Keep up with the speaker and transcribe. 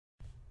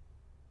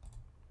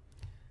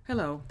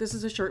Hello, this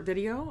is a short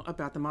video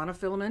about the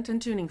monofilament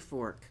and tuning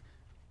fork.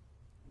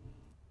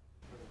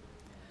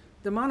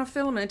 The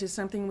monofilament is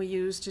something we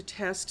use to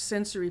test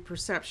sensory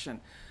perception.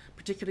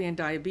 Particularly in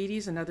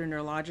diabetes and other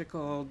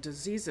neurological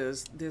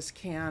diseases, this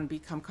can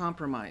become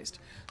compromised.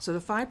 So the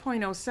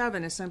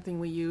 5.07 is something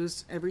we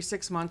use every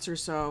 6 months or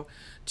so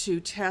to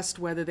test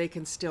whether they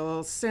can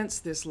still sense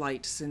this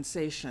light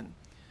sensation.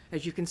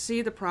 As you can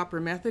see, the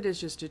proper method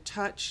is just to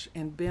touch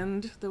and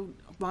bend the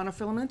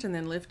monofilament and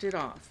then lift it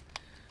off.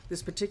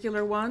 This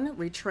particular one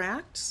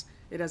retracts.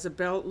 It has a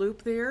belt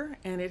loop there,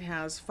 and it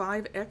has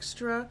 5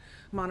 extra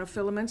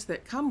monofilaments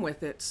that come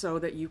with it so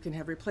that you can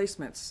have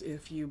replacements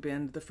if you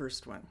bend the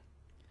first one.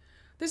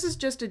 This is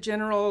just a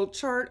general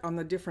chart on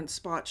the different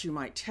spots you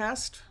might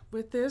test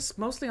with this,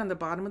 mostly on the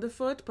bottom of the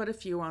foot, but a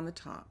few on the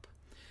top.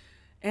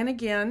 And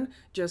again,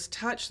 just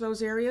touch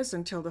those areas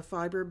until the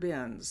fiber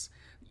bends.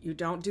 You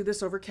don't do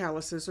this over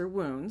calluses or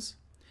wounds.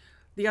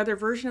 The other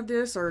version of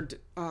this are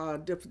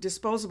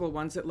disposable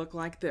ones that look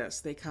like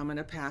this. They come in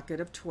a packet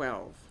of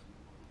 12.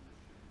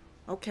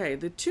 Okay,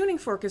 the tuning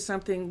fork is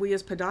something we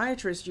as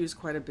podiatrists use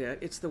quite a bit.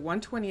 It's the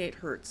 128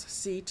 Hertz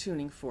C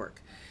tuning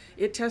fork.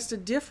 It tests a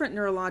different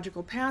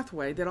neurological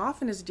pathway that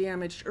often is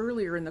damaged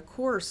earlier in the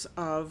course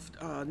of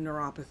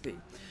neuropathy.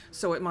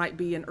 So it might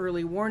be an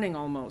early warning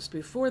almost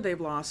before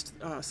they've lost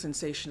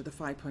sensation of the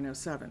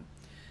 5.07.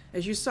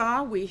 As you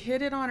saw, we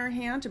hit it on our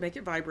hand to make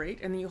it vibrate,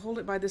 and then you hold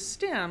it by the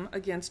stem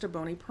against a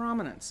bony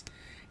prominence.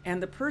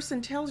 And the person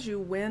tells you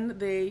when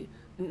they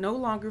no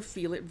longer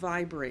feel it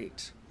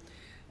vibrate.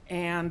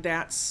 And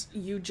that's,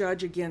 you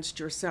judge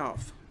against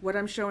yourself. What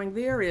I'm showing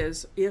there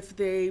is if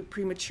they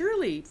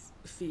prematurely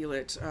feel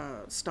it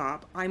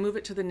stop, I move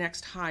it to the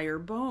next higher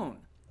bone.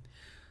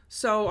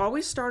 So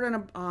always start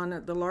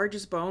on the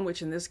largest bone,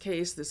 which in this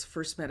case, this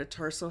first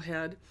metatarsal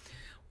head.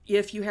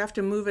 If you have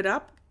to move it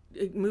up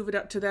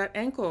to that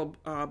ankle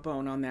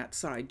bone on that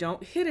side.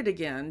 Don't hit it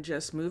again,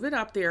 just move it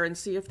up there and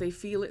see if they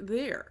feel it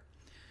there.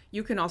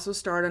 You can also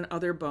start on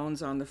other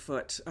bones on the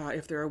foot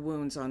if there are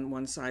wounds on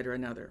one side or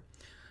another.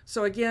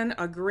 So again,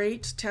 a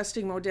great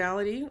testing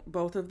modality,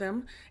 both of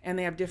them, and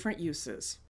they have different uses.